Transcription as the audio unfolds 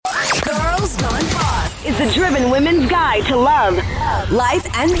Driven Women's Guide to Love. Life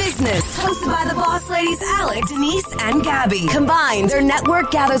and Business, hosted by the boss ladies Alex, Denise, and Gabby. Combined, their network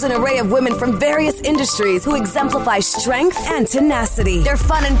gathers an array of women from various industries who exemplify strength and tenacity. Their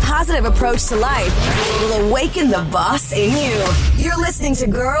fun and positive approach to life will awaken the boss in you. You're listening to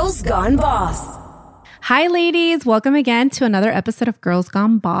Girls Gone Boss. Hi, ladies. Welcome again to another episode of Girls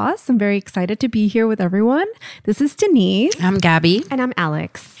Gone Boss. I'm very excited to be here with everyone. This is Denise. I'm Gabby. And I'm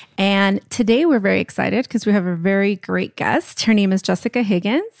Alex. And today we're very excited because we have a very great guest. Her name is Jessica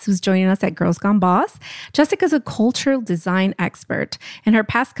Higgins, who's joining us at Girls Gone Boss. Jessica is a cultural design expert, and her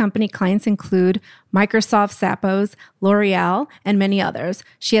past company clients include Microsoft, Zappos, L'Oreal, and many others.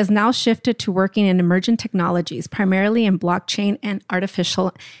 She has now shifted to working in emerging technologies, primarily in blockchain and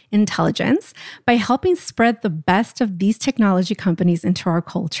artificial intelligence, by helping spread the best of these technology companies into our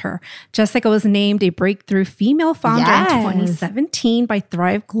culture. Jessica was named a breakthrough female founder in 2017 by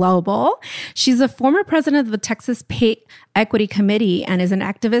Thrive Global. She's a former president of the Texas Pay Equity Committee and is an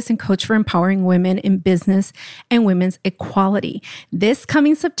activist and coach for empowering women in business and women's equality. This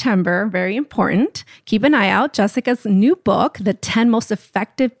coming September, very important, keep an eye out. Jessica's new book, The 10 Most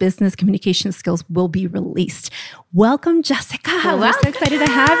Effective Business Communication Skills, will be released. Welcome, Jessica. We're so excited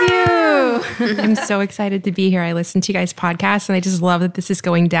to have you. I'm so excited to be here. I listen to you guys' podcast, and I just love that this is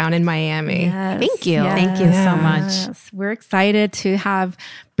going down in Miami. Yes, Thank you. yes, Thank you so much. yes. We're excited to have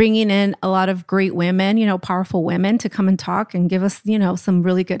bringing in a lot of great women, powerful women to come and talk and give us, some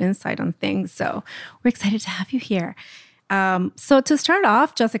really good insight on things. So we're excited to have you here. So to start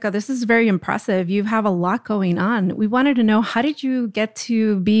off, Jessica, this is very impressive. You have a lot going on. We wanted to know, how did you get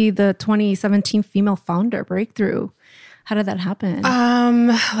to be the 2017 Female Founder Breakthrough? How did that happen?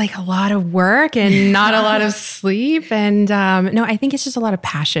 Like a lot of work and not a lot of sleep. And no, I think it's just a lot of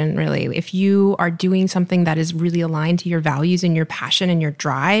passion, really. If you are doing something that is really aligned to your values and your passion and your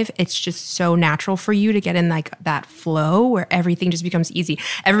drive, it's just so natural for you to get in like that flow where everything just becomes easy.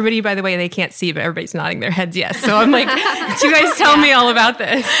 Everybody, by the way, they can't see, but everybody's nodding their heads yes. So I'm like, do you guys tell me all about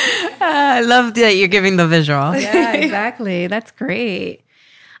this? I love that you're giving the visual. Yeah, exactly. That's great.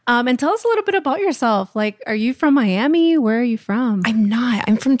 And tell us a little bit about yourself. Like, are you from Miami? Where are you from? I'm not.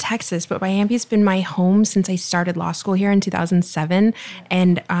 I'm from Texas, but Miami's been my home since I started law school here in 2007.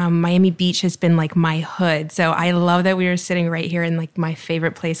 And Miami Beach has been like my hood. So I love that we are sitting right here in like my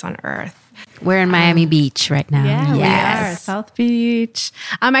favorite place on earth. We're in Miami Beach right now. Yeah, we are. South Beach.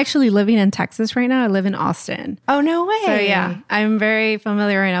 I'm actually living in Texas right now. I live in Austin. Oh, no way. So yeah, I'm very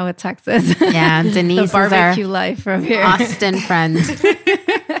familiar right now with Texas. Yeah, Denise the barbecue is our life from here. Austin friend.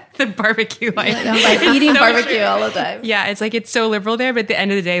 The barbecue life. I'm like eating barbecue all the time. Yeah, it's so liberal there, but at the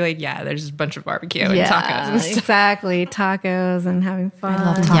end of the day, there's just a bunch of barbecue and tacos and stuff. Exactly. Tacos and having fun. I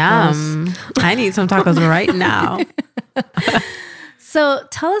love tacos. Yum. I need some tacos right now. So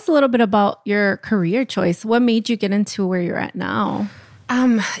tell us a little bit about your career choice. What made you get into where you're at now?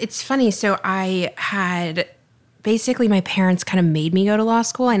 It's funny. So I had basically my parents kind of made me go to law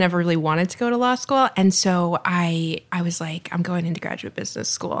school. I never really wanted to go to law school. And so I was like, I'm going into graduate business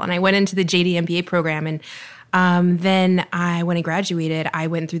school. And I went into the JD MBA program. And then when I graduated, I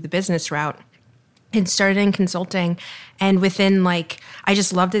went through the business route and started in consulting. And within I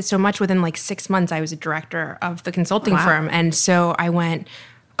just loved it so much. Within 6 months, I was a director of the consulting firm. And so I went,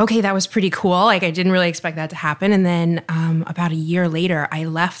 okay, that was pretty cool. I didn't really expect that to happen. And then about a year later, I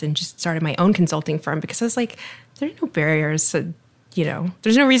left and just started my own consulting firm because I was like, there are no barriers to,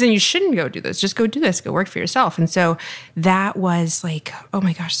 there's no reason you shouldn't go do this. Just go do this. Go work for yourself. And so that was oh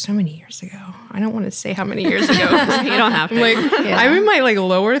my gosh, so many years ago. I don't want to say how many years ago. You don't have to. I'm in my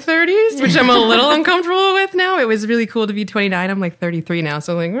lower 30s, which I'm a little uncomfortable with now. It was really cool to be 29. I'm 33 now.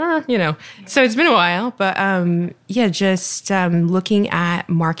 So so it's been a while. But just looking at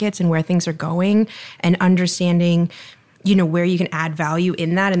markets and where things are going and understanding where you can add value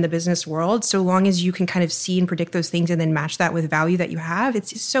in that in the business world. So long as you can kind of see and predict those things and then match that with value that you have,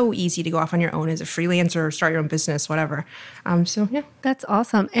 it's so easy to go off on your own as a freelancer or start your own business, whatever. That's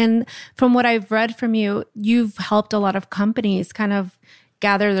awesome. And from what I've read from you, you've helped a lot of companies kind of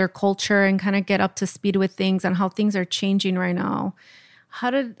gather their culture and kind of get up to speed with things and how things are changing right now.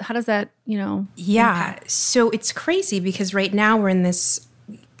 How does that, Yeah. So it's crazy because right now we're in this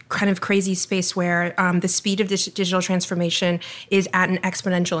kind of crazy space where the speed of this digital transformation is at an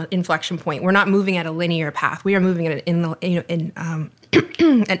exponential inflection point. We're not moving at a linear path. We are moving at an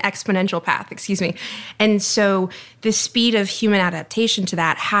exponential path, excuse me. And so the speed of human adaptation to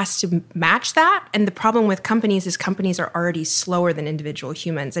that has to match that. And the problem with companies is companies are already slower than individual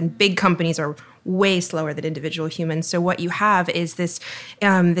humans, and big companies are way slower than individual humans. So what you have is this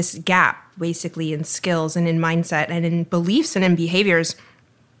gap basically in skills and in mindset and in beliefs and in behaviors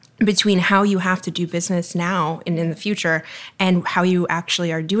between how you have to do business now and in the future and how you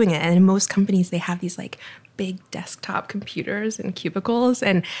actually are doing it. And in most companies, they have these like big desktop computers and cubicles,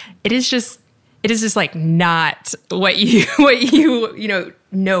 and it is just like not what you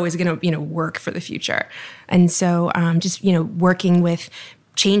know is going to work for the future. And so just working with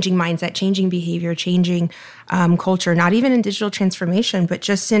changing mindset, changing behavior, changing culture, not even in digital transformation, but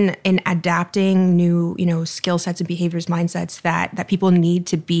just in adapting new, skill sets and behaviors, mindsets that people need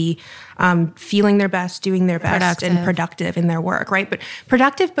to be feeling their best, doing their best, and productive in their work, right? But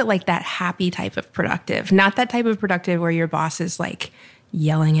productive, but like that happy type of productive, not that type of productive where your boss is like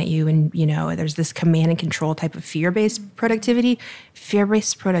yelling at you and, there's this command and control type of fear-based productivity.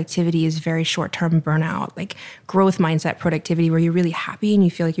 Fear-based productivity is very short-term burnout, like growth mindset productivity where you're really happy and you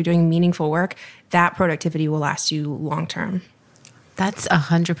feel like you're doing meaningful work. That productivity will last you long-term. That's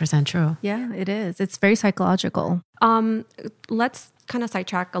 100% true. Yeah, it is. It's very psychological. Let's kind of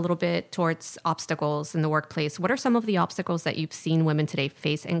sidetrack a little bit towards obstacles in the workplace. What are some of the obstacles that you've seen women today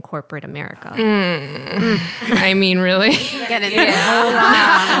face in corporate America? I mean, really? Get into the whole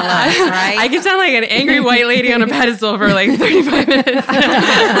list, right? I could sound like an angry white lady on a pedestal for like 35 minutes.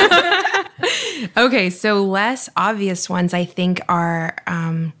 Okay, so less obvious ones I think are,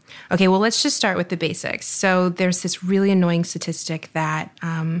 well, let's just start with the basics. So there's this really annoying statistic that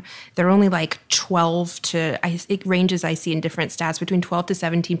there are only like 12 to, it ranges I see in different stats, between 12 to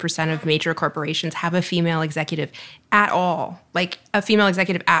 17% of major corporations have a female executive at all, like a female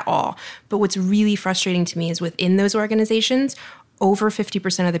executive at all. But what's really frustrating to me is within those organizations, over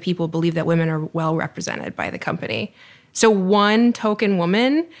 50% of the people believe that women are well represented by the company. So one token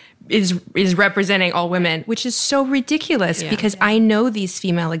woman is representing all women, which is so ridiculous because I know these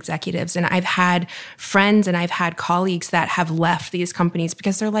female executives and I've had friends and I've had colleagues that have left these companies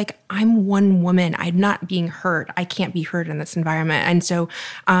because they're like, I'm one woman. I'm not being heard. I can't be heard in this environment. And so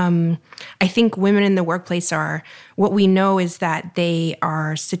I think women in the workplace what we know is that they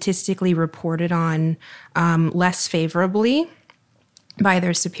are statistically reported on less favorably by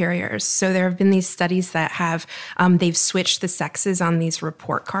their superiors. So there have been these studies that have, they've switched the sexes on these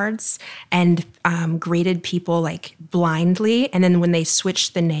report cards and graded people like blindly. And then when they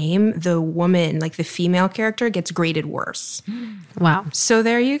switch the name, the woman, like the female character, gets graded worse. Wow. So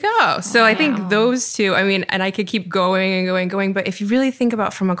there you go. So I think those two, and I could keep going and going, but if you really think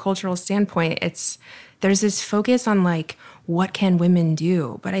about from a cultural standpoint, there's this focus on like, what can women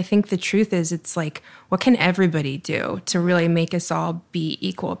do? But I think the truth is it's like, what can everybody do to really make us all be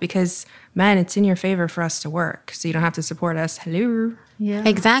equal? Because, man, it's in your favor for us to work. So you don't have to support us. Hello. Yeah.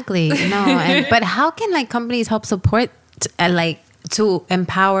 Exactly. No, but how can like companies help support to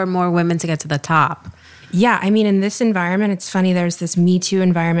empower more women to get to the top? Yeah, in this environment, it's funny, there's this Me Too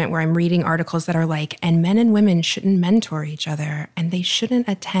environment where I'm reading articles that are like, and men and women shouldn't mentor each other, and they shouldn't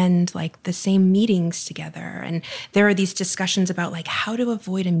attend like the same meetings together. And there are these discussions about like how to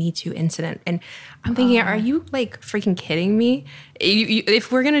avoid a Me Too incident. And I'm thinking, are you like freaking kidding me?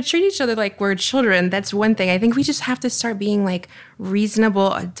 If we're going to treat each other like we're children, that's one thing. I think we just have to start being like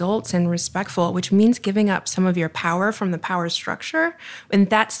reasonable adults and respectful, which means giving up some of your power from the power structure. And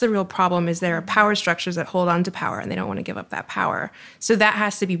that's the real problem, is there are power structures that hold on to power and they don't want to give up that power. So that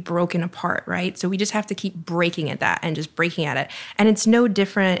has to be broken apart, right? So we just have to keep breaking at that and just breaking at it. And it's no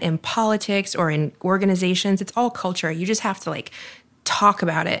different in politics or in organizations. It's all culture. You just have to like talk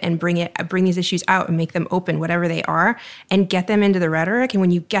about it and bring these issues out and make them open, whatever they are, and get them into the rhetoric. And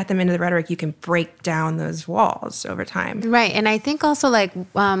when you get them into the rhetoric, you can break down those walls over time. Right. And I think also like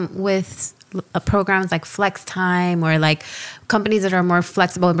with programs like Flex Time or like companies that are more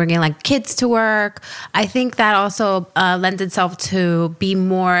flexible in bringing like kids to work, I think that also lends itself to be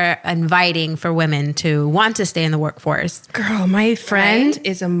more inviting for women to want to stay in the workforce. Girl, my friend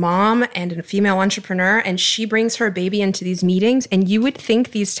is a mom and a female entrepreneur, and she brings her baby into these meetings, and you would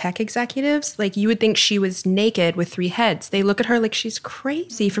think these tech executives, like you would think she was naked with 3 heads. They look at her like she's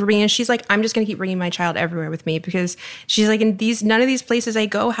crazy for bringing, and she's like, I'm just going to keep bringing my child everywhere with me, because she's like, none of these places I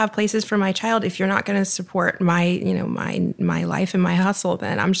go have places for my child. If you're not going to support my life and my hustle,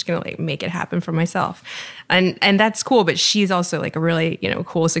 then I'm just going to like make it happen for myself. And that's cool. But she's also like a really,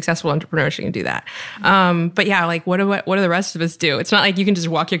 cool, successful entrepreneur. She can do that. But yeah, like what do the rest of us do? It's not like you can just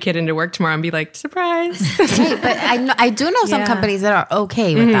walk your kid into work tomorrow and be like, surprise. Right, but I do know some companies that are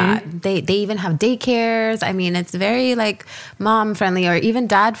okay with that. They even have daycares. It's very like mom friendly or even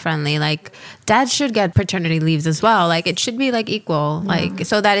dad friendly. Like dad should get paternity leaves as well. Like it should be like equal, like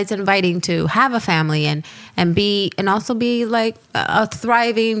so that it's inviting to have a family and also be like a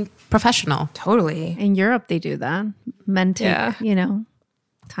thriving professional. Totally. In Europe, they do that. Men take,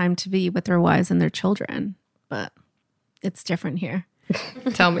 time to be with their wives and their children, but it's different here.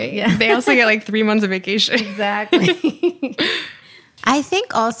 Tell me. Yeah. They also get like 3 months of vacation. Exactly. I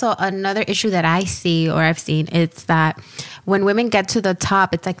think also another issue that I see or I've seen is that when women get to the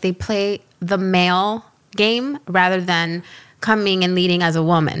top, it's like they play the male game rather than coming and leading as a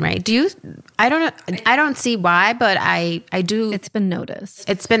woman, right? I don't see why, but I do. It's been noticed.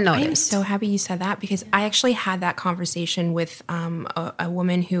 It's been I am noticed. so happy you said that because I actually had that conversation with a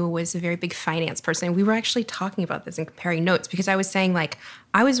woman who was a very big finance person. We were actually talking about this and comparing notes because I was saying like,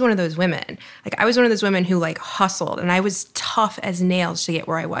 I was one of those women. Like I was one of those women who like hustled and I was tough as nails to get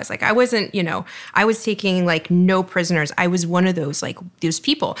where I was. Like I wasn't, I was taking like no prisoners. I was one of those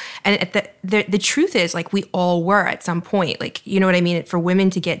people. And the truth is like we all were at some point. Like, you know what I mean? For women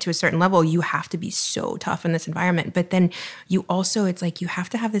to get to a certain level, you have to be so tough in this environment. But then you also, it's like you have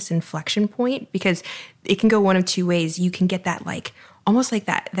to have this inflection point because it can go one of two ways. You can get that like almost like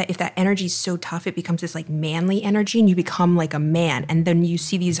that if that energy is so tough, it becomes this like manly energy and you become like a man. And then you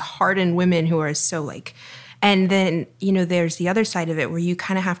see these hardened women who are so like, and then, there's the other side of it where you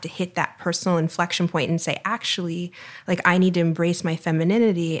kind of have to hit that personal inflection point and say, actually, like I need to embrace my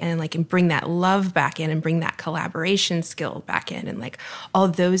femininity and like and bring that love back in and bring that collaboration skill back in and like all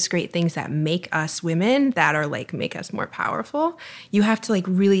those great things that make us women that are like make us more powerful. You have to like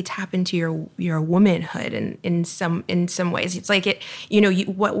really tap into your womanhood and in some ways. It's like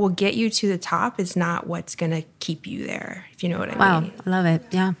what will get you to the top is not what's gonna keep you there, if you know what I mean. Wow, I love it.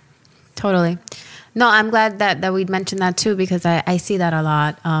 Yeah, totally. No, I'm glad that we'd mentioned that too because I see that a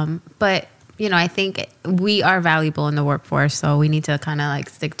lot. But I think we are valuable in the workforce, so we need to kind of like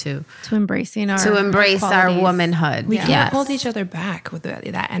stick to embracing our our womanhood. We can't hold each other back with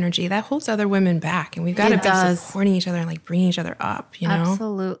that energy that holds other women back, and we've got to be supporting each other and like bringing each other up.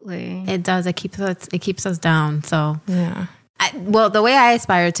 Absolutely, it does. It keeps us down. So yeah. Well, the way I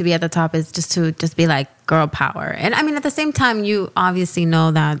aspire to be at the top is just be like girl power, and I mean at the same time, you obviously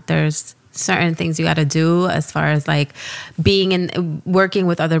know that there's certain things you got to do as far as like being in working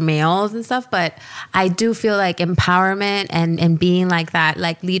with other males and stuff. But I do feel like empowerment and being like that,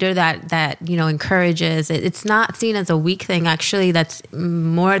 like leader that encourages it. It's not seen as a weak thing. Actually, that's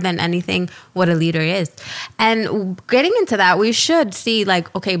more than anything what a leader is. And getting into that, we should see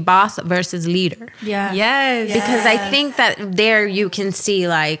like, okay, boss versus leader. Yeah. Yes. Because I think that there you can see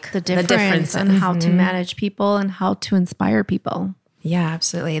like the difference and how to manage people and how to inspire people. Yeah,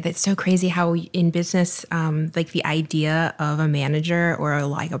 absolutely. That's so crazy how in business, like the idea of a manager or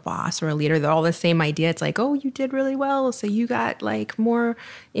like a boss or a leader, they're all the same idea. It's like, oh, you did really well, so you got like more,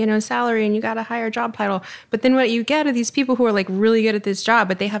 salary and you got a higher job title. But then what you get are these people who are like really good at this job,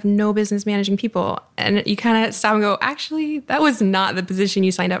 but they have no business managing people. And you kind of stop and go, actually, that was not the position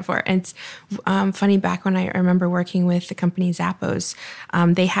you signed up for. And it's funny, back when I remember working with the company Zappos,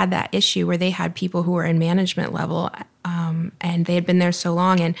 they had that issue where they had people who were in management level and they had been there so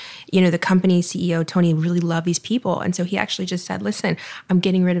long. And, the company CEO, Tony, really loved these people. And so he actually just said, listen, I'm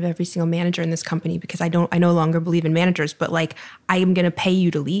getting rid of every single manager in this company because I no longer believe in managers, but like, I am going to pay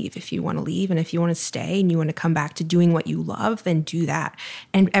you to leave if you want to leave. And if you want to stay and you want to come back to doing what you love, then do that.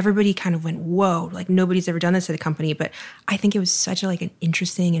 And everybody kind of went, whoa, like nobody's ever done this at a company. But I think it was such an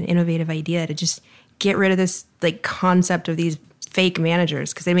interesting and innovative idea to just get rid of this like concept of these fake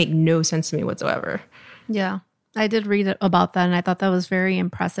managers because they make no sense to me whatsoever. Yeah. I did read about that and I thought that was very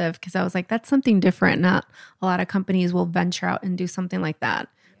impressive because I was like, that's something different. Not a lot of companies will venture out and do something like that.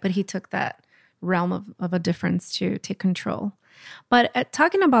 But he took that realm of a difference to take control. But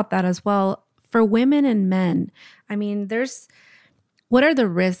talking about that as well, for women and men, I mean, what are the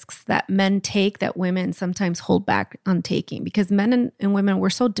risks that men take that women sometimes hold back on taking? Because men and women, we're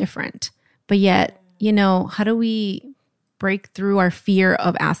so different. But yet, how do we break through our fear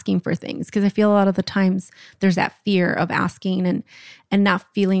of asking for things? Because I feel a lot of the times there's that fear of asking and not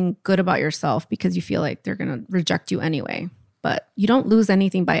feeling good about yourself because you feel like they're going to reject you anyway. But you don't lose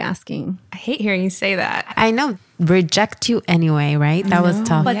anything by asking. I hate hearing you say that. I know. Reject you anyway, right? That was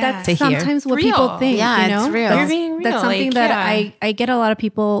tough but to that's hear. sometimes what people think. Yeah, it's real. You're being real. That's something like, that I get a lot of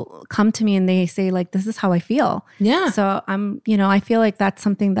people come to me and they say like, this is how I feel. Yeah. So I feel like that's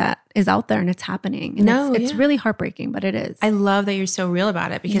something that is out there and it's happening. And it's really heartbreaking, but it is. I love that you're so real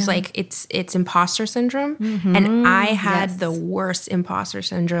about it because like it's imposter syndrome. Mm-hmm. And I had the worst imposter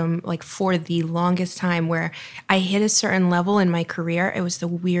syndrome like for the longest time where I hit a certain level in my career. It was the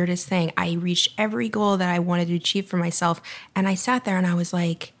weirdest thing. I reached every goal that I wanted to achieve for myself. And I sat there and I was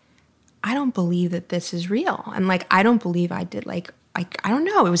like, I don't believe that this is real. And like, I don't believe I did like I don't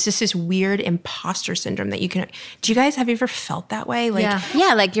know. It was just this weird imposter syndrome that do you guys, have you ever felt that way? Like,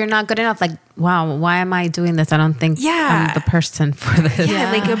 yeah, like you're not good enough. Like, wow, why am I doing this? I don't think I'm the person for this. Yeah,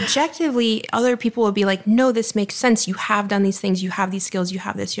 like objectively, other people will be like, no, this makes sense. You have done these things. You have these skills. You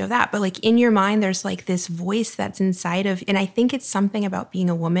have this, you have that. But like in your mind, there's like this voice that's inside of, and I think it's something about being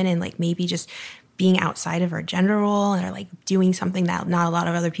a woman and like maybe just being outside of our gender role or like doing something that not a lot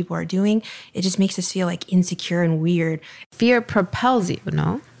of other people are doing. It just makes us feel like insecure and weird. Fear propels you,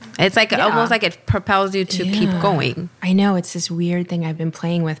 no? It's like almost like it propels you to keep going. I know, it's this weird thing I've been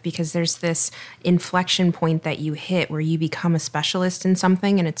playing with because there's this inflection point that you hit where you become a specialist in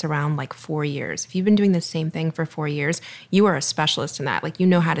something, and it's around like 4 years. If you've been doing the same thing for 4 years, you are a specialist in that. Like you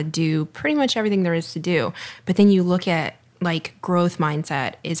know how to do pretty much everything there is to do. But then you look at like growth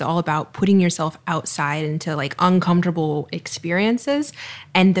mindset is all about putting yourself outside into like uncomfortable experiences.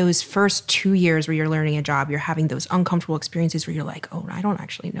 And those first 2 years where you're learning a job, you're having those uncomfortable experiences where you're like, oh, I don't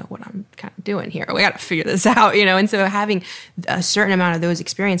actually know what I'm kind of doing here. We got to figure this out, you know? And so having a certain amount of those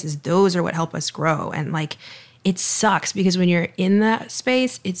experiences, those are what help us grow. And like, it sucks because when you're in that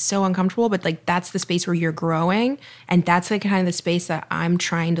space, it's so uncomfortable, but like that's the space where you're growing. And that's like kind of the space that I'm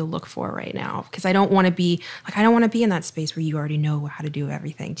trying to look for right now. Because I don't want to be like, I don't want to be in that space where you already know how to do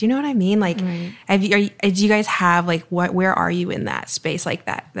everything. Do you know what I mean? Like, do you guys have like, where are you in that space? Like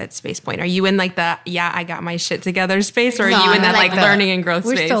that space point? Are you in like the, I got my shit together space? Or are you in that like learning and growth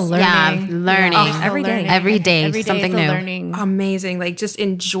space? We're still learning. Yeah, learning. Every day. Every day something new. Learning. Amazing. Like just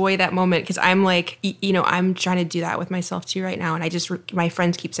enjoy that moment. Cause I'm like, I'm trying to do that with myself too right now. And I just, my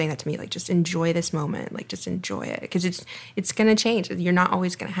friends keep saying that to me, like, just enjoy this moment. Like, just enjoy it. Cause it's going to change. You're not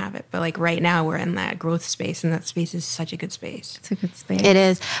always going to have it. But like right now we're in that growth space, and that space is such a good space. It's a good space. It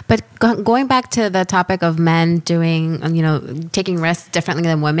is. But going back to the topic of men doing, taking risks differently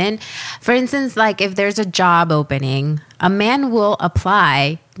than women. For instance, like if there's a job opening, a man will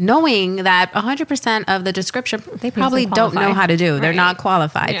apply knowing that 100% of the description, they probably don't know how to do. They're not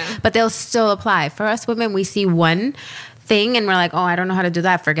qualified, but they'll still apply. For us women, we see one thing and we're like, oh, I don't know how to do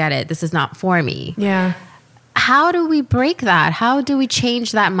that. Forget it. This is not for me. Yeah. How do we break that? How do we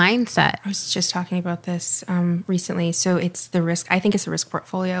change that mindset? I was just talking about this recently. So it's the risk. I think it's the risk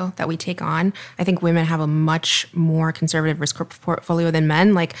portfolio that we take on. I think women have a much more conservative risk portfolio than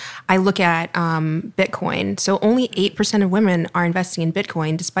men. Like I look at Bitcoin. So only 8% of women are investing in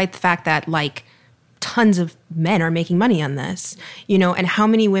Bitcoin, despite the fact that like tons of men are making money on this, and how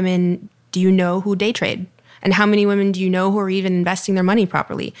many women do you know who day trade? And how many women do you know who are even investing their money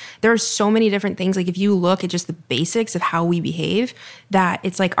properly? There are so many different things. Like if you look at just the basics of how we behave, that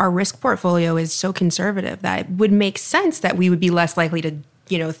it's like our risk portfolio is so conservative that it would make sense that we would be less likely to,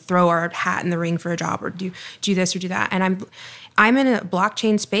 throw our hat in the ring for a job or do this or do that. And I'm in a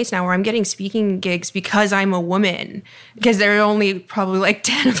blockchain space now where I'm getting speaking gigs because I'm a woman, because there are only probably like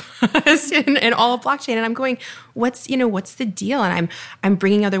 10 of us in all of blockchain. And I'm going, what's the deal? And I'm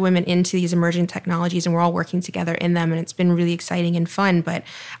bringing other women into these emerging technologies, and we're all working together in them. And it's been really exciting and fun. But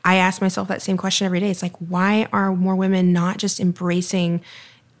I ask myself that same question every day. It's like, why are more women not just embracing,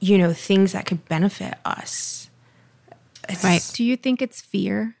 things that could benefit us? Right. Do you think it's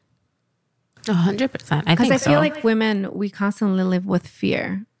fear? 100%. Because I feel like women, we constantly live with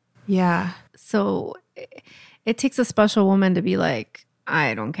fear. Yeah. So it takes a special woman to be like,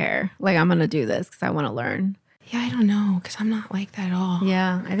 I don't care. Like, I'm going to do this because I want to learn. Yeah, I don't know, because I'm not like that at all.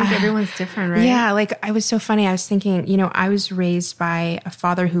 Yeah, I think everyone's different, right? Yeah, like I was so funny. I was thinking, I was raised by a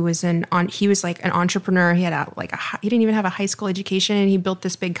father who was he was like an entrepreneur. He had he didn't even have a high school education, and he built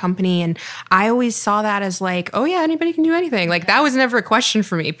this big company. And I always saw that as like, oh yeah, anybody can do anything. Like that was never a question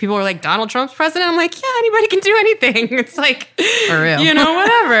for me. People were like, Donald Trump's president. I'm like, yeah, anybody can do anything. It's like, for real,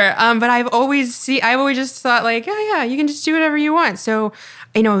 whatever. But I've always just thought like, yeah, you can just do whatever you want. So.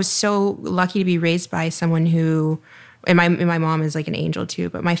 I was so lucky to be raised by someone who, and my mom is like an angel too,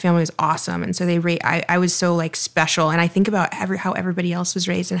 but my family was awesome. And so I was so like special. And I think about how everybody else was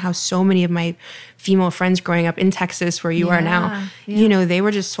raised and how so many of my female friends growing up in Texas where you are now, they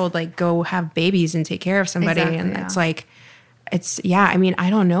were just told like, go have babies and take care of somebody. Exactly, and it's like, I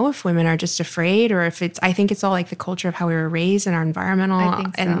don't know if women are just afraid or if I think it's all like the culture of how we were raised and our environmental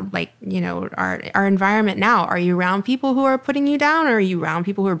and like, our environment now. Are you around people who are putting you down, or are you around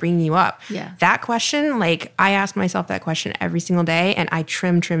people who are bringing you up? Yeah. That question, like I ask myself that question every single day, and I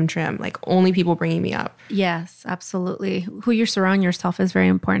trim, like only people bringing me up. Yes, absolutely. Who you surround yourself is very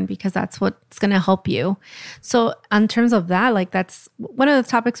important because that's what's going to help you. So in terms of that, like that's one of the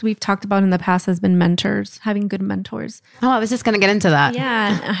topics we've talked about in the past has been mentors, having good mentors. Oh, I was just just going to get into that.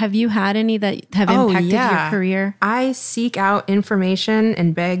 Yeah. Have you had any that have impacted your career? I seek out information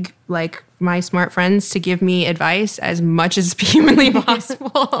and beg like my smart friends to give me advice as much as humanly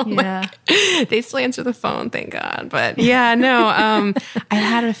possible. Yeah. Like, they still answer the phone, thank God. But yeah, no, I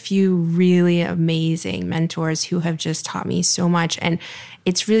had a few really amazing mentors who have just taught me so much. And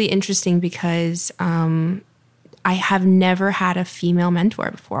it's really interesting because I have never had a female mentor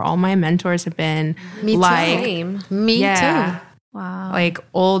before. All my mentors have been Me like, too. Me too. Wow. like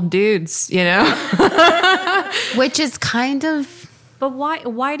old dudes, you know? Which is kind of... But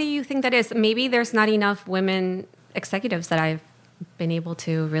why do you think that is? Maybe there's not enough women executives that I've been able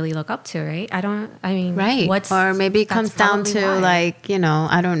to really look up to, right? Right. Or maybe it comes down to why. like, you know,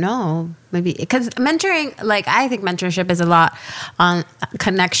 I don't know. Maybe because mentoring, like I think mentorship is a lot on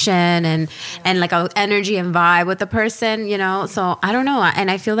connection and like a energy and vibe with the person, you know? So I don't know. And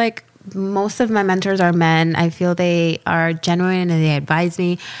I feel like most of my mentors are men. I feel they are genuine and they advise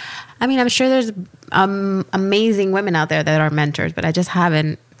me. I mean, I'm sure there's amazing women out there that are mentors, but I just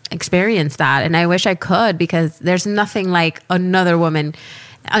haven't experienced that. And I wish I could, because there's nothing like another woman.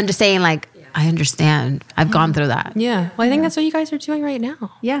 I'm just saying, like, I understand. I've gone through that. Yeah. Well, I think that's what you guys are doing right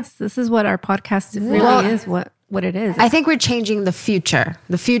now. Yes, this is what our podcast really is, what it is. I think we're changing the future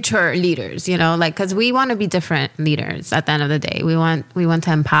leaders, you know, like, because we want to be different leaders at the end of the day. We want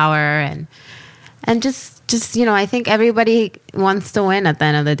to empower and just, you know, I think everybody wants to win at the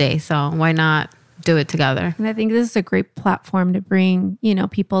end of the day. So why not do it together? And I think this is a great platform to bring, you know,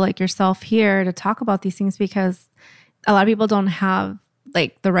 people like yourself here to talk about these things, because a lot of people don't have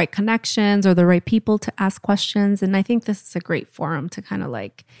like the right connections or the right people to ask questions. And I think this is a great forum to kind of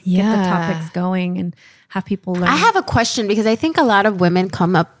like get the topics going and have people learn. I have a question, because I think a lot of women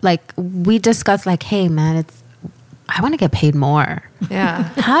come up, like we discuss like, hey man, I want to get paid more. Yeah.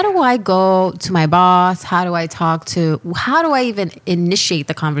 How do I go to my boss? How do I even initiate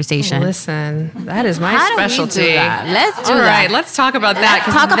the conversation? Listen, that is my How do we specialty. do that? Let's do All that. right, let's talk about that.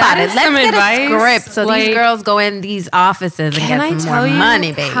 'cause Talk about that it. is Let's some get advice. a script so Like, these girls go in these offices and can get I some tell more you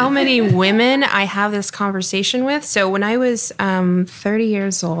money, baby. how many women I have this conversation with? So when I was 30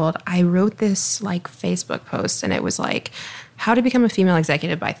 years old, I wrote this like Facebook post, and it was like, how to become a female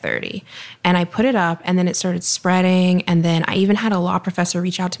executive by 30. And I put it up, and then it started spreading. And then I even had a law professor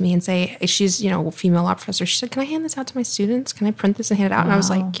reach out to me and say, she's, you know, a female law professor. She said, can I hand this out to my students? Can I print this and hand it out? And I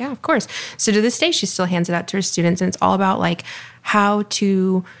was like, yeah, of course. So to this day, she still hands it out to her students. And it's all about like how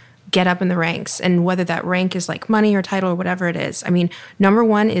to get up in the ranks, and whether that rank is like money or title or whatever it is. I mean, number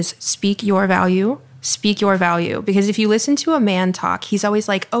one is speak your value. Speak your value. Because if you listen to a man talk, he's always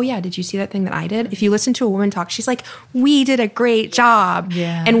like, oh yeah, did you see that thing that I did? If you listen to a woman talk, she's like, we did a great job.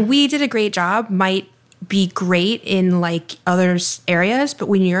 Yeah. And we did a great job might be great in like other areas, but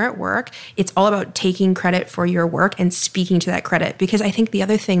when you're at work, it's all about taking credit for your work and speaking to that credit. Because I think the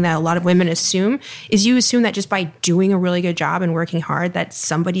other thing that a lot of women assume is you assume that just by doing a really good job and working hard, that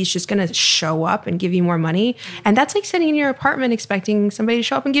somebody's just going to show up and give you more money. And that's like sitting in your apartment expecting somebody to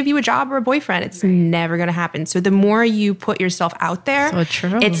show up and give you a job or a boyfriend. It's never going to happen. So the more you put yourself out there, So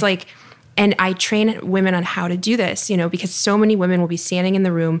true. it's like, and I train women on how to do this, you know, because so many women will be standing in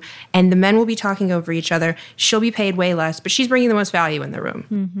the room and the men will be talking over each other. She'll be paid way less, but she's bringing the most value in the room.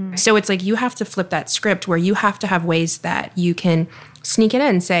 Mm-hmm. So it's like you have to flip that script where you have to have ways that you can sneak it in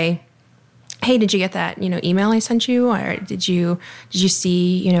and say, hey, did you get that, you know, email I sent you? Or did you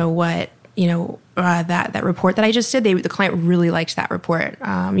see, you know, what, you know, that report that I just did? The client really liked that report.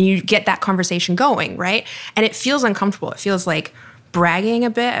 You get that conversation going, right? And it feels uncomfortable. It feels like bragging a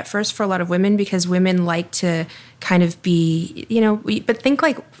bit at first for a lot of women, because women like to kind of be, you know, but think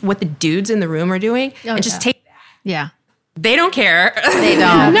like what the dudes in the room are doing and just take that. Yeah. They don't care. They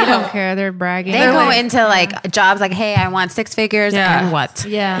don't. They don't care. They're bragging. They go into like jobs like, hey, I want 6 figures and what?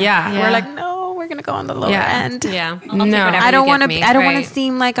 Yeah. We're like, no, we're gonna go on the lower end. Yeah. No, I don't want to. I don't want to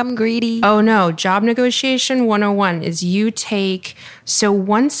seem like I'm greedy. Oh no, job negotiation 101 is so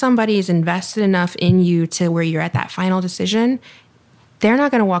once somebody is invested enough in you to where you're at that final decision, they're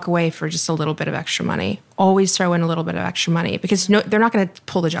not going to walk away for just a little bit of extra money. Always throw in a little bit of extra money, because they're not going to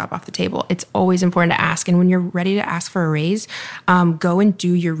pull the job off the table. It's always important to ask. And when you're ready to ask for a raise, go and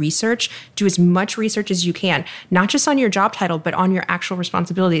do your research. Do as much research as you can, not just on your job title, but on your actual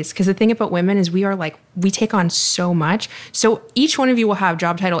responsibilities. Because the thing about women is we take on so much. So each one of you will have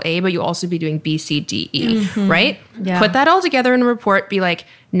job title A, but you'll also be doing B, C, D, E, right? Yeah. Put that all together in a report. Be like,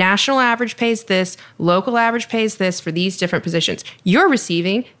 national average pays this, local average pays this for these different positions. You're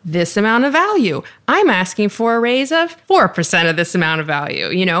receiving this amount of value. I'm asking asking for a raise of 4% of this amount of value,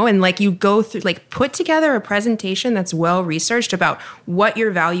 you know? And like you go through, like put together a presentation that's well researched about what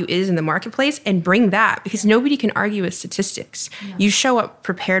your value is in the marketplace and bring that, because nobody can argue with statistics. Yeah. You show up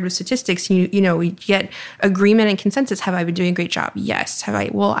prepared with statistics, you get agreement and consensus. Have I been doing a great job? Yes. Have I?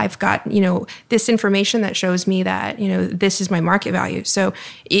 Well, I've got, this information that shows me that, this is my market value. So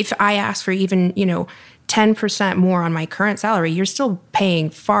if I ask for even, 10% more on my current salary, you're still paying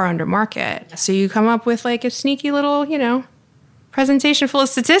far under market. So you come up with like a sneaky little, presentation full of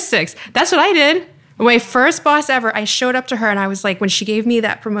statistics. That's what I did. My first boss ever, I showed up to her and I was like, when she gave me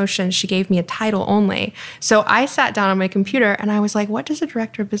that promotion, she gave me a title only. So I sat down on my computer and I was like, what does a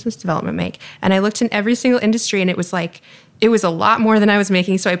director of business development make? And I looked in every single industry and it was like, it was a lot more than I was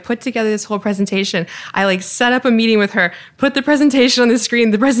making. So I put together this whole presentation. I like set up a meeting with her, put the presentation on the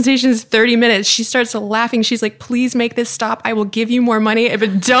screen. The presentation is 30 minutes. She starts laughing. She's like, please make this stop. I will give you more money.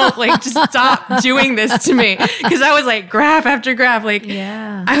 But don't just stop doing this to me. Cause I was like graph after graph.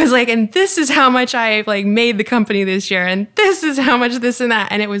 I was like, and this is how much I made the company this year. And this is how much this and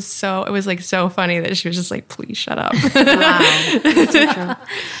that. And it was so funny that she was just like, please shut up. Wow.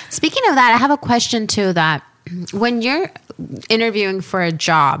 Speaking of that, I have a question too that when you're interviewing for a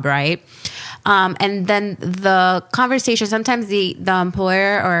job, right? And then the conversation, sometimes the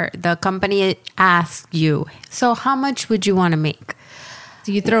employer or the company asks you, so how much would you want to make?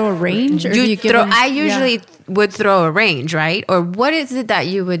 Do you throw a range? Or I usually would throw a range, right? Or what is it that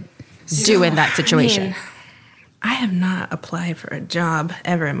you would do in that situation? I have not applied for a job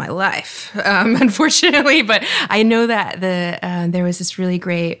ever in my life, unfortunately, but I know that there was this really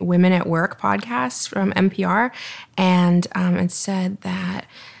great Women at Work podcast from NPR, and it said that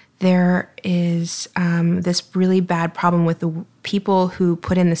there is this really bad problem with the people who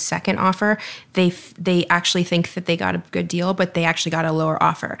put in the second offer. They actually think that they got a good deal, but they actually got a lower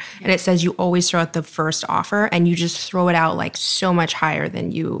offer. Yeah. And it says you always throw out the first offer and you just throw it out so much higher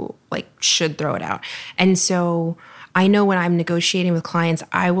than you should throw it out. And so I know when I'm negotiating with clients,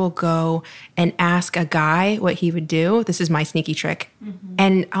 I will go and ask a guy what he would do. This is my sneaky trick. Mm-hmm.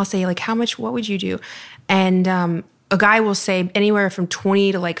 And I'll say what would you do? And a guy will say anywhere from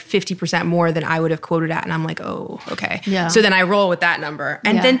 20 to 50% more than I would have quoted at. And I'm like, oh, okay. Yeah. So then I roll with that number.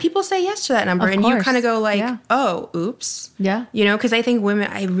 And then people say yes to that number. Of and course. You kind of go oh, oops. Yeah. Because I think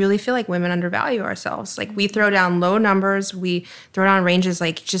I really feel like women undervalue ourselves. We throw down low numbers. We throw down ranges.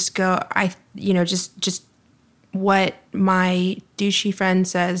 Just what my douchey friend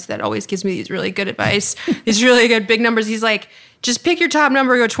says that always gives me these really good advice, these really good big numbers. He's like, just pick your top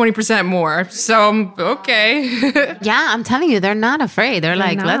number, go 20% more. So, okay. Yeah, I'm telling you, they're not afraid. They're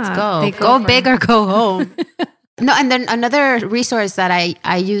like, not. Let's go. They Go big or go home. No, and then another resource that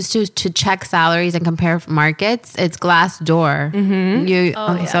I use to check salaries and compare markets, it's Glassdoor.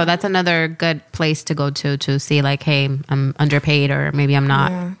 Mm-hmm. So that's another good place to go to see hey, I'm underpaid or maybe I'm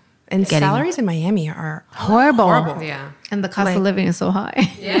not. Yeah. And salaries in Miami are horrible. Yeah. And the cost of living is so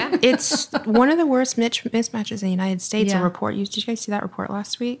high. Yeah. It's one of the worst mismatches in the United States. A report. Did you guys see that report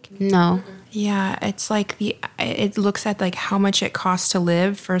last week? No. Yeah. It's it looks at how much it costs to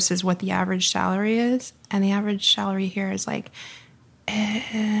live versus what the average salary is. And the average salary here is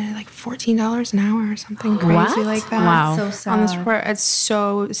 $14 an hour or something crazy like that. Wow. So sad. On this report. It's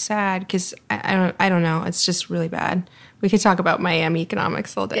so sad because I don't know. It's just really bad. We could talk about Miami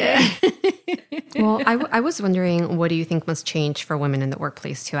economics all day. Well, I was wondering, what do you think must change for women in the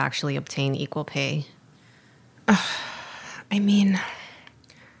workplace to actually obtain equal pay? I mean,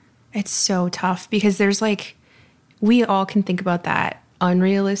 it's so tough because there's we all can think about that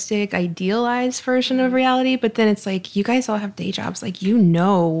unrealistic, idealized version of reality, but then it's you guys all have day jobs.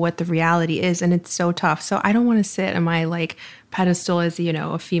 What the reality is, and it's so tough. So I don't want to sit in my pedestal as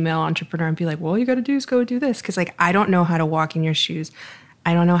a female entrepreneur and be like, well, all you got to do is go do this, because I don't know how to walk in your shoes.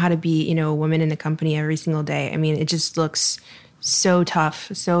 I don't know how to be a woman in the company every single day. I mean, it just looks so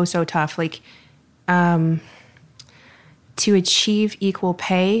tough, so tough. To achieve equal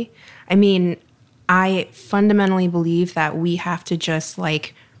pay, I mean, I fundamentally believe that we have to just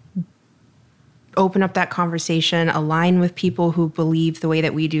open up that conversation, align with people who believe the way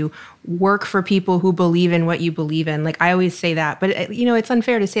that we do, work for people who believe in what you believe in. I always say that, but it's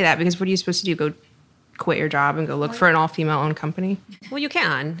unfair to say that because what are you supposed to do? Go quit your job and go look for an all-female owned company? Well, you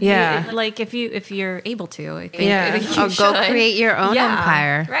can. Yeah. If you're able to, I think. Or go create your own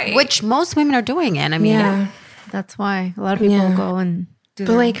empire. Right. Which most women are doing it. I mean, That's why a lot of people go and do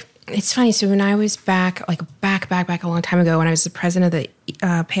that. But it's funny. So when I was back a long time ago, when I was the president of the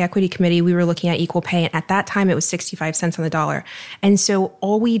pay equity committee, we were looking at equal pay. And at that time, it was 65 cents on the dollar. And so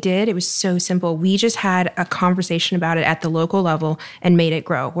all we did, it was so simple. We just had a conversation about it at the local level and made it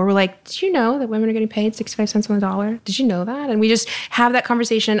grow. Where we're like, did you know that women are getting paid 65 cents on the dollar? Did you know that? And we just have that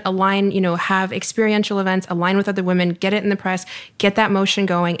conversation, align, have experiential events, align with other women, get it in the press, get that motion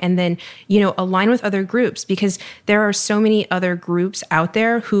going, and then, align with other groups, because there are so many other groups out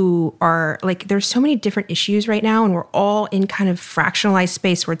there who are like, there's so many different issues right now, and we're all in kind of fractionalized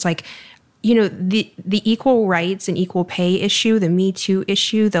space where it's like, the equal rights and equal pay issue, the Me Too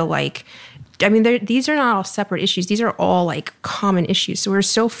issue, these are not all separate issues. These are all like common issues. So we're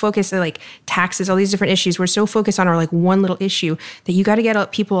so focused on like taxes, all these different issues. We're so focused on our like one little issue that you got to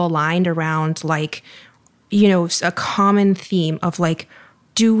get people aligned around like, a common theme of like,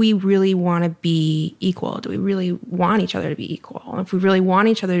 do we really want to be equal? Do we really want each other to be equal? And if we really want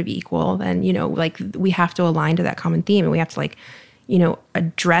each other to be equal, then, we have to align to that common theme, and we have to like,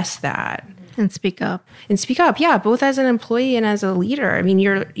 address that. And speak up. Yeah, both as an employee and as a leader. I mean,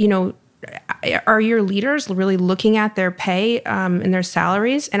 are your leaders really looking at their pay and their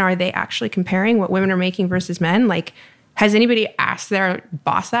salaries, and are they actually comparing what women are making versus men? Like, has anybody asked their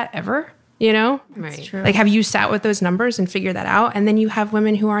boss that ever? Right. True. Like, have you sat with those numbers and figured that out? And then you have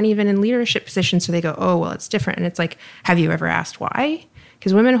women who aren't even in leadership positions, so they go, oh, well, it's different. And it's like, have you ever asked why?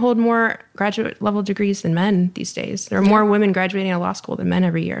 Because women hold more graduate level degrees than men these days. There are more women graduating out of law school than men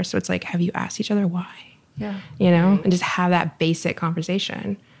every year. So it's like, have you asked each other why? Yeah. And just have that basic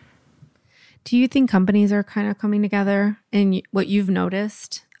conversation. Do you think companies are kind of coming together in what you've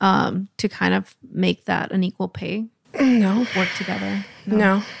noticed to kind of make that an equal pay? No. Work together?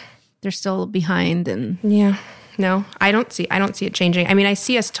 No. They're still behind and... Yeah. No, I don't see it changing. I mean, I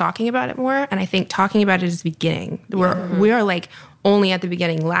see us talking about it more, and I think talking about it is the beginning. We are like only at the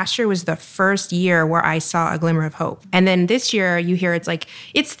beginning. Last year was the first year where I saw a glimmer of hope. And then this year you hear it's like,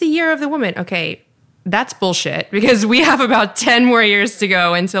 it's the year of the woman. Okay, that's bullshit, because we have about 10 more years to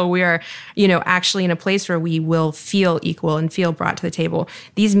go until we are, actually in a place where we will feel equal and feel brought to the table.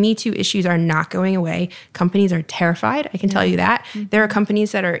 These Me Too issues are not going away. Companies are terrified. I can tell you that. Mm-hmm. There are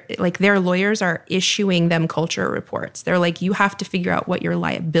companies that are like, their lawyers are issuing them culture reports. They're like, you have to figure out what your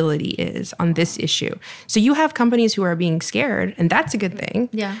liability is on this issue. So you have companies who are being scared, and that's a good thing.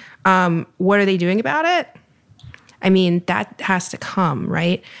 Yeah. What are they doing about it? I mean, that has to come,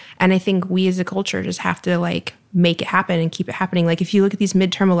 right? And I think we as a culture just have to like make it happen and keep it happening. Like, if you look at these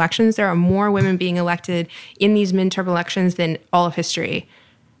midterm elections, there are more women being elected in these midterm elections than all of history.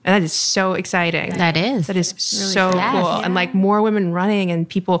 And that is so exciting. That is really so cool. Yeah. And like more women running, and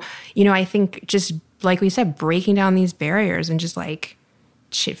people, I think just like we said, breaking down these barriers and just like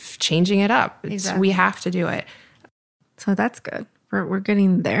changing it up. We have to do it. So that's good. We're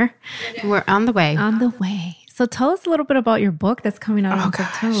getting there. We're on the way. On the way. So tell us a little bit about your book that's coming out in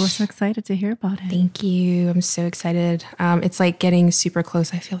September. We're so excited to hear about it. Thank you. I'm so excited. It's like getting super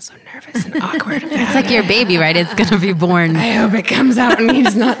close. I feel so nervous and awkward about It's like your baby, right? It's going to be born. I hope it comes out and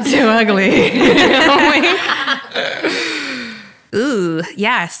he's not too ugly. Ooh,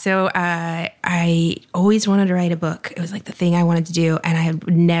 yeah. So I always wanted to write a book. It was like the thing I wanted to do, and I had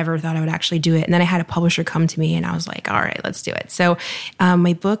never thought I would actually do it. And then I had a publisher come to me, and I was like, all right, let's do it. So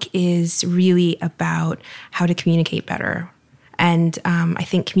my book is really about how to communicate better. And I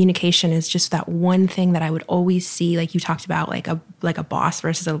think communication is just that one thing that I would always see, like you talked about, like a boss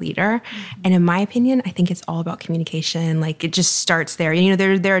versus a leader. Mm-hmm. And in my opinion, I think it's all about communication. Like, it just starts there.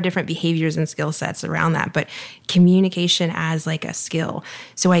 There are different behaviors and skill sets around that, but communication as like a skill.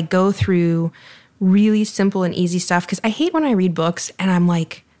 So I go through really simple and easy stuff, because I hate when I read books and I'm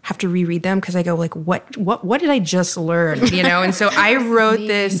like, have to reread them, because I go like, what did I just learn? And so I wrote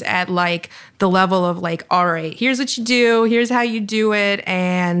this at like the level of like, all right, here's what you do, here's how you do it,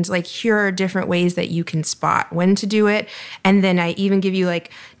 and like, here are different ways that you can spot when to do it. And then I even give you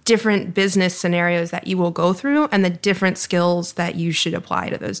like different business scenarios that you will go through, and the different skills that you should apply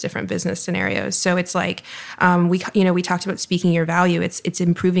to those different business scenarios. So it's like, we talked about speaking your value. It's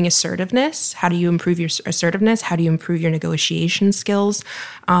improving assertiveness. How do you improve your assertiveness? How do you improve your negotiation skills?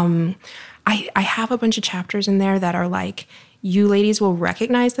 I have a bunch of chapters in there that are like, you ladies will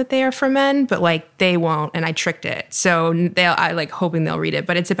recognize that they are for men, but like they won't. And I tricked it. So I like hoping they'll read it,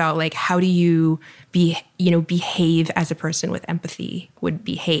 but it's about like, how do you behave as a person with empathy would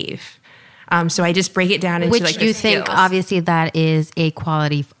behave. So I just break it down into which you think skills. Obviously that is a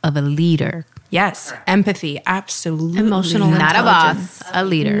quality of a leader. Yes, empathy, absolutely. Emotional not a boss, intelligence. a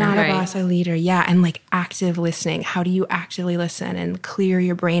leader. Not right? a boss, a leader. Yeah, and like active listening. How do you actively listen and clear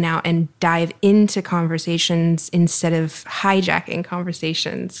your brain out and dive into conversations instead of hijacking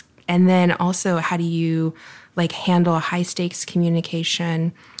conversations? And then also, how do you like handle high stakes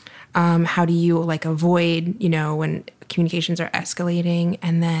communication? How do you like avoid, when communications are escalating?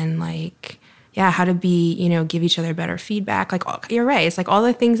 And then like, how to be, give each other better feedback. Like, you're right. It's like all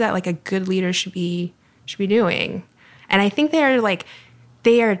the things that like a good leader should be doing. And I think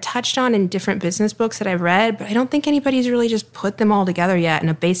they are touched on in different business books that I've read, but I don't think anybody's really just put them all together yet in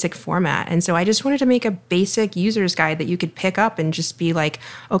a basic format. And so I just wanted to make a basic user's guide that you could pick up and just be like,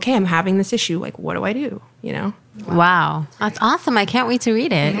 okay, I'm having this issue. Like, what do I do? Wow. That's awesome. I can't wait to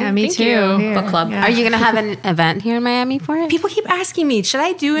read it. Yeah, me too. you. Book club. Are you going to have an event here in Miami for it? People keep asking me, should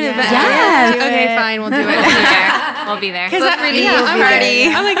I do an event? Yes. Okay, fine, we'll do it. We'll be there. Because I'm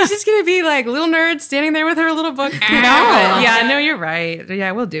like, it's just going to be like little nerd standing there with her little book. Yeah, no, you're right.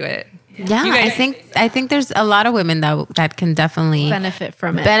 Yeah, we'll do it. Yeah, I think there's a lot of women that can definitely benefit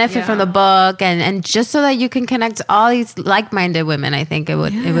from it. From the book, and just so that you can connect all these like-minded women. I think it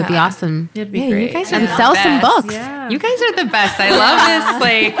would be awesome. It'd be great. You guys and sell some books. Yeah. You guys are the best. I love this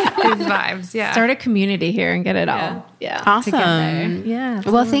these vibes. Yeah. Start a community here and get it all. Yeah. Awesome. Together. Yeah.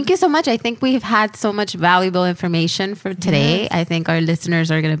 Well, thank you so much. I think we've had so much valuable information for today. Yes. I think our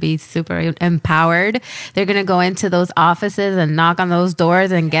listeners are going to be super empowered. They're going to go into those offices and knock on those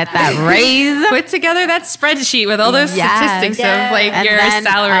doors and get that raise. Put together that spreadsheet with all those statistics of like and your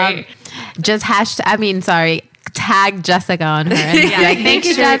salary. Just tag Jessica on her. And be like, thank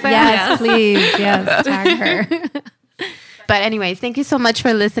you, Jessica. Yes, please. Yes, tag her. But anyways, thank you so much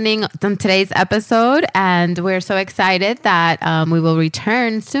for listening on today's episode. And we're so excited that we will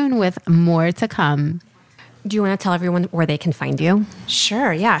return soon with more to come. Do you want to tell everyone where they can find you?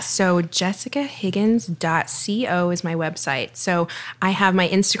 Sure, yeah. So jessicahiggins.co is my website. So I have my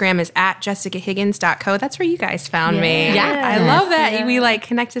Instagram is at jessicahiggins.co. That's where you guys found me. Yeah. I love that. We like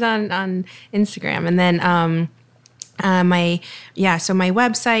connected on Instagram. And then so my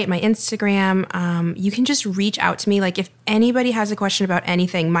website, my Instagram, you can just reach out to me. Like if anybody has a question about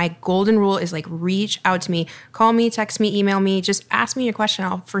anything, my golden rule is like reach out to me, call me, text me, email me, just ask me a question.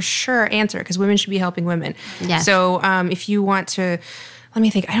 I'll for sure answer because women should be helping women. Yes. So if you want to, let me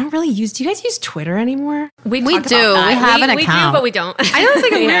think. I don't really do you guys use Twitter anymore? We do. We have an account. We do, but we don't. I know it's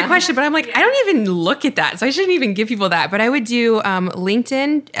like a weird question, but I'm like, I don't even look at that. So I shouldn't even give people that. But I would do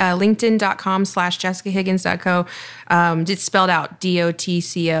LinkedIn, linkedin.com/jessicahiggins.co. It's spelled out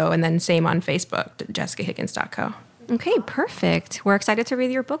DOTCO, and then same on Facebook, jessicahiggins.co. Okay, perfect. We're excited to read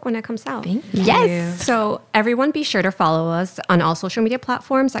your book when it comes out. Thank you. Yes. So everyone be sure to follow us on all social media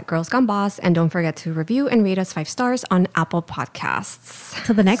platforms at Girls Gone Boss. And don't forget to review and rate us 5 stars on Apple Podcasts.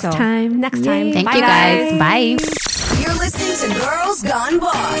 Till the next time. Next time. Thank you guys. Bye. You're listening to Girls Gone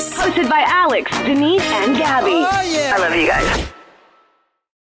Boss. Hosted by Alex, Denise, and Gabby. I love you guys.